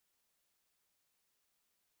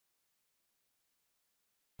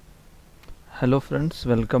Hello friends,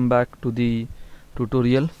 welcome back to the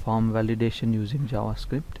tutorial Form Validation Using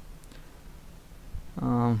JavaScript.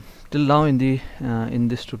 Till now in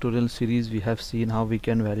this tutorial series we have seen how we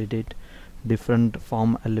can validate different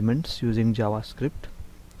form elements using JavaScript.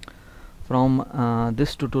 From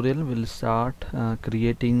this tutorial we'll start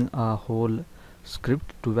creating a whole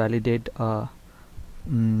script to validate a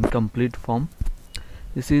complete form.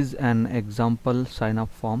 This is an example sign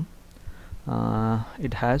up form.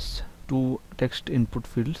 It has two text input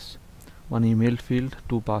fields, one email field,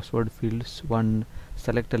 two password fields, one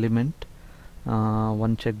select element,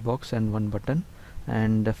 one checkbox and one button.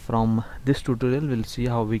 And from this tutorial we'll see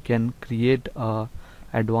how we can create a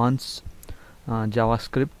advanced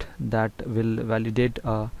JavaScript that will validate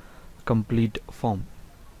a complete form.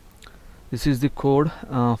 This is the code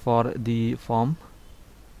for the form.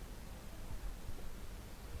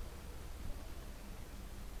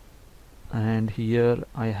 And here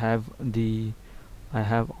I have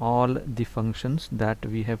all the functions that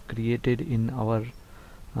we have created in our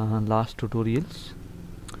last tutorials.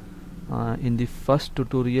 In the first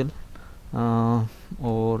tutorial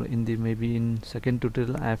or in the maybe in second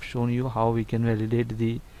tutorial I have shown you how we can validate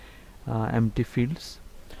the empty fields,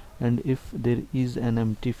 and if there is an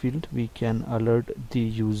empty field we can alert the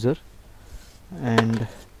user. And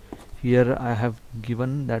here I have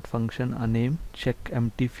given that function a name, check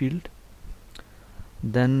empty field.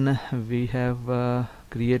 Then we have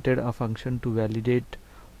created a function to validate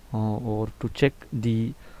or to check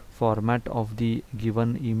the format of the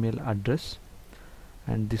given email address,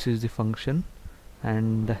 and this is the function.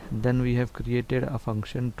 And then we have created a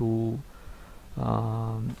function to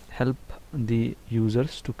help the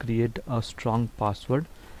users to create a strong password.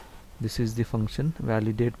 This is the function,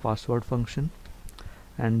 validate password function.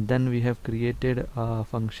 And then we have created a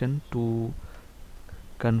function to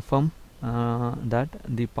confirm that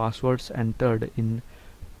the passwords entered in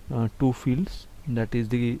two fields, that is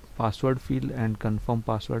the password field and confirm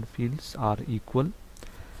password fields, are equal.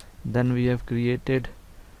 Then we have created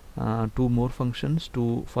two more functions.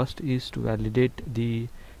 First is to validate the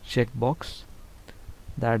checkbox,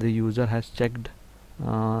 that the user has checked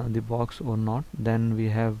the box or not. Then we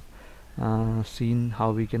have seen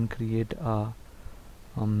how we can create a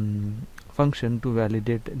function to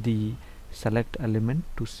validate the select element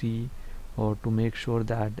to see or to make sure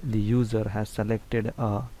that the user has selected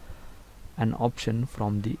an option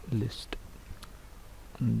from the list.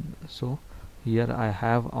 So here I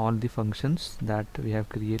have all the functions that we have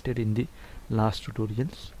created in the last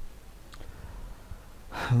tutorials.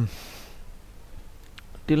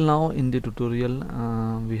 Till now in the tutorial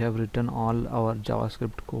we have written all our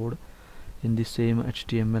JavaScript code in the same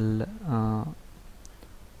HTML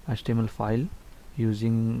file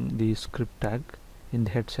using the script tag in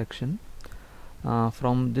the head section.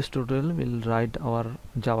 From this tutorial we'll write our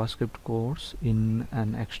JavaScript codes in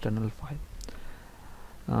an external file.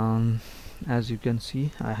 As you can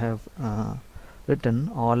see, I have written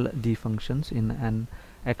all the functions in an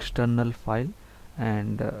external file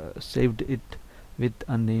and saved it with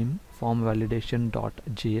a name, form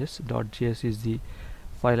validation.js. .js is the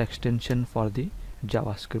file extension for the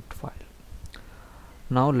JavaScript file.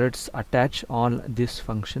 Now let's attach all these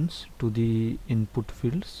functions to the input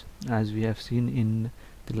fields. As we have seen in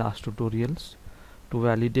the last tutorials, to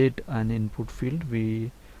validate an input field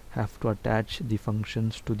we have to attach the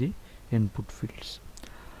functions to the input fields.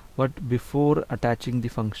 But before attaching the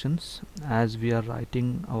functions, as we are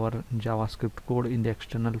writing our JavaScript code in the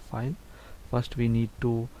external file, first we need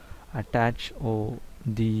to attach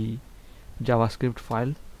the JavaScript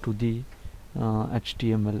file to the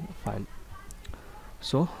HTML file.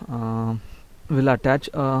 So we'll attach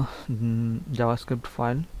a JavaScript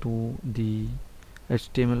file to the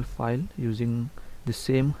HTML file using the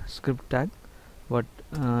same script tag, but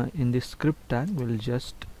in this script tag we'll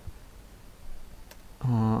just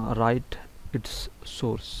write its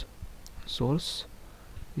source. Source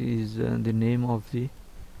is the name of the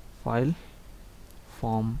file,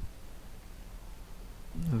 form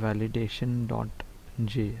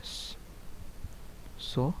validation.js.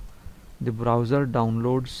 So the browser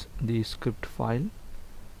downloads the script file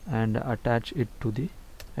and attach it to the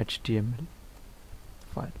HTML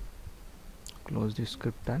file. Close the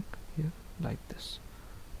script tag here like this.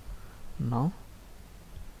 Now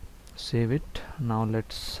save it. Now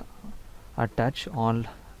let's attach all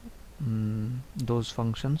those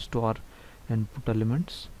functions to our input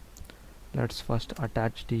elements. Let's first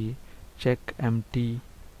attach the check empty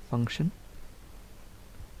function,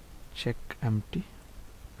 check empty,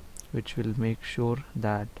 which will make sure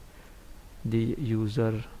that the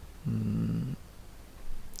user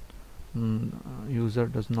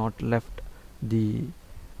does not left the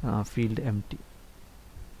field empty.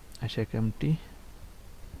 I check empty.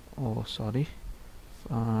 Oh, sorry.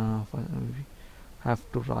 We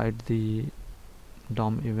have to write the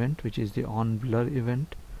DOM event, which is the onBlur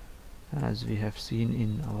event, as we have seen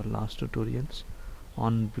in our last tutorials.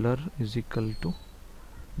 OnBlur is equal to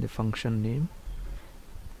the function name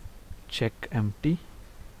check empty,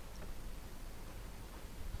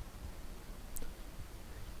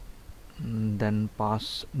 then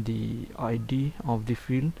pass the ID of the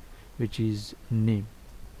field, which is name.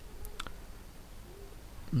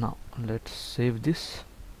 Now let's save this.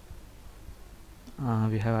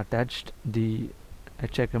 We have attached the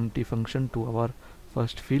check empty function to our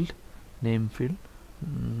first field, name field.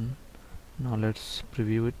 Now let's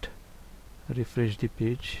preview it, refresh the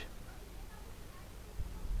page.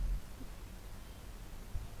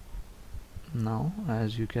 Now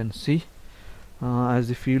as you can see, as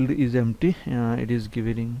the field is empty, it is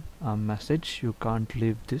giving a message, you can't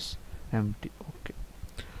leave this empty. Okay,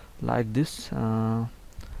 like this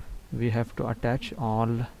we have to attach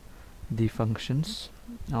all the functions,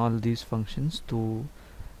 all these functions to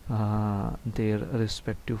their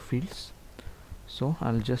respective fields. So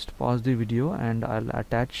I'll just pause the video and I'll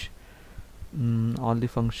attach all the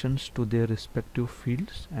functions to their respective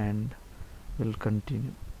fields, and we'll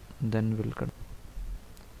continue.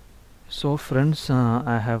 So friends,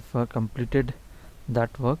 I have completed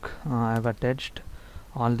that work. I have attached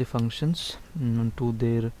all the functions to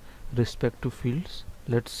their respective fields.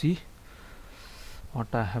 Let's see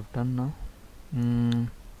what I have done now.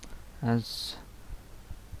 As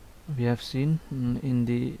we have seen, in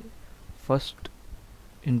the first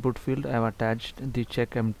input field I have attached the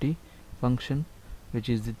check empty function, which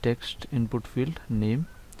is the text input field name,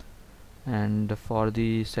 and for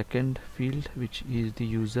the second field, which is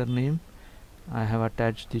the username, I have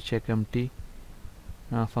attached the check empty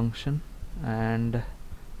function, and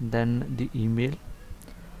then the email.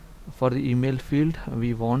 For the email field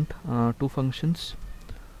we want two functions.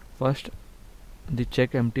 First, the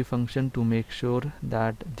check empty function to make sure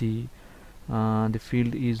that the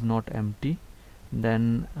field is not empty.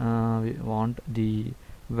 Then we want the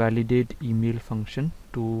validate email function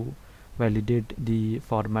to validate the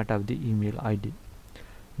format of the email ID.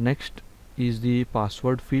 Next is the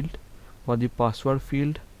password field. For the password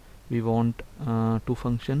field we want two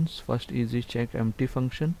functions. First is the check empty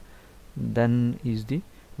function, then is the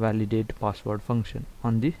validate password function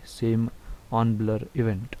on the same onBlur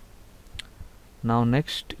event. Now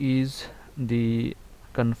next is the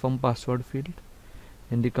confirm password field.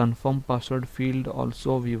 In the confirm password field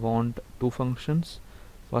also we want two functions.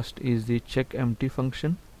 First is the check empty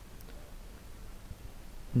function,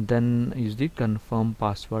 then is the confirm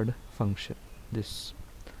password function. This.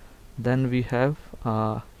 Then we have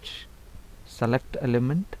select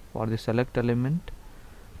element. For the select element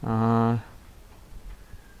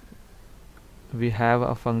we have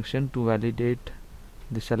a function to validate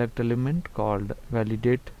the select element called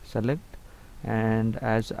validate select, and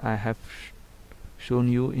as I have shown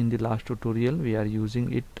you in the last tutorial, we are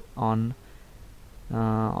using it on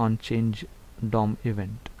change DOM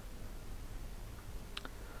event.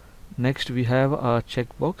 Next we have a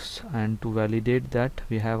checkbox, and to validate that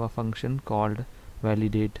we have a function called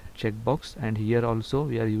validate checkbox, and here also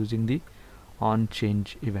we are using the on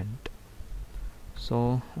change event.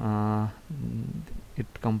 So it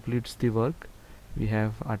completes the work. We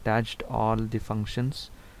have attached all the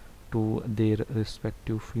functions to their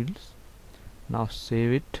respective fields. Now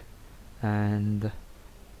save it and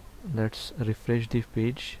let's refresh the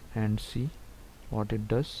page and see what it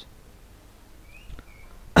does.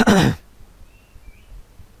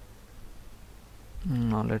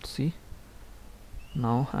 Now let's see.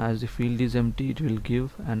 Now as the field is empty, it will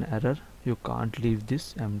give an error, you can't leave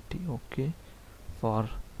this empty. Okay, for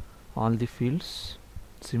all the fields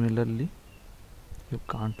similarly, you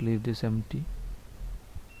can't leave this empty,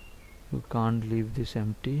 you can't leave this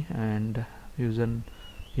empty, and user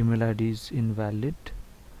email ID is invalid.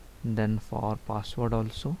 Then for password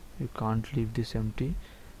also you can't leave this empty,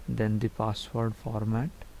 then the password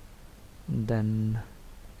format, then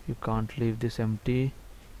you can't leave this empty,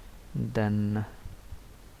 then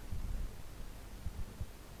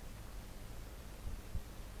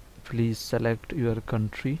please select your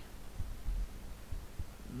country,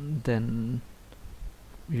 then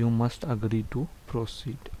you must agree to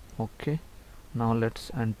proceed. Okay, now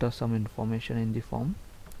let's enter some information in the form.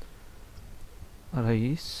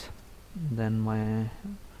 Rais, then my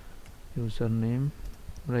username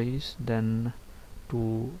Rais, then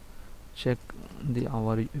to check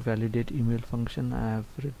our validate email function I have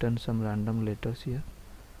written some random letters here.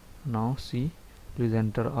 Now see, please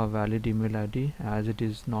enter a valid email ID as it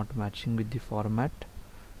is not matching with the format.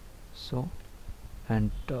 So,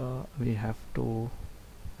 and we have to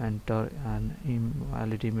enter an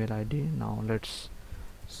valid email ID. Now let's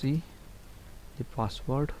see the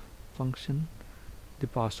password function. The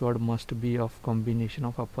password must be of combination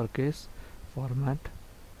of uppercase format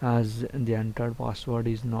as the entered password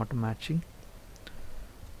is not matching.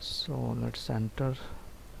 So let's enter.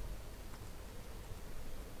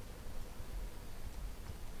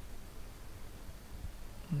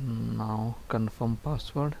 Now confirm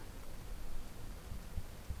password.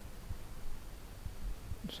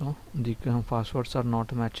 So the passwords are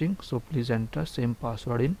not matching, so please enter same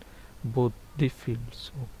password in both the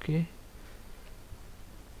fields. Okay,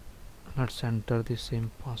 let's enter the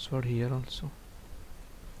same password here also.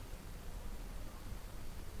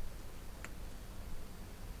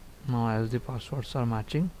 Now as the passwords are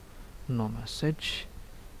matching, no message,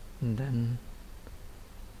 then,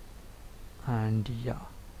 and yeah,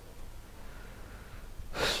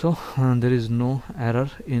 so there is no error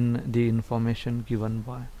in the information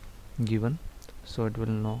given, so it will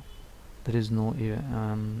know there is no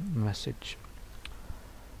message.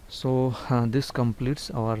 So this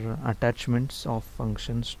completes our attachments of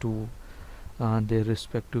functions to their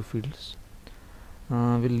respective fields.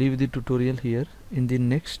 We'll leave the tutorial here. In the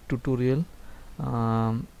next tutorial,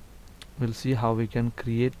 we'll see how we can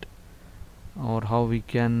create or how we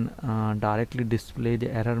can directly display the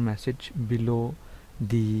error message below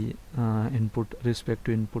the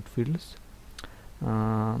respective input fields.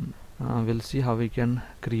 We'll see how we can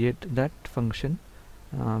create that function.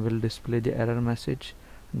 Will display the error message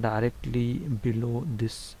directly below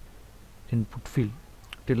this input field.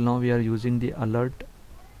 Till now we are using the alert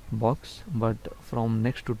box, but from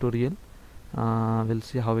next tutorial we'll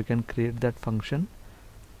see how we can create that function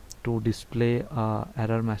to display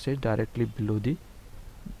error message directly below the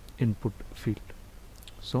input field.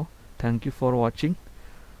 So thank you for watching.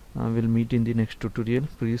 We'll meet in the next tutorial.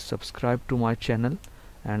 Please subscribe to my channel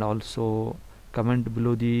and also comment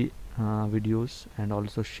below the videos, and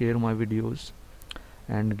also share my videos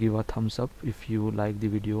and give a thumbs up if you like the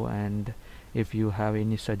video, and if you have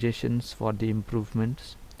any suggestions for the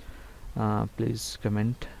improvements, please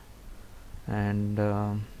comment. And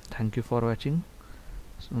thank you for watching.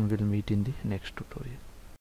 So we'll meet in the next tutorial.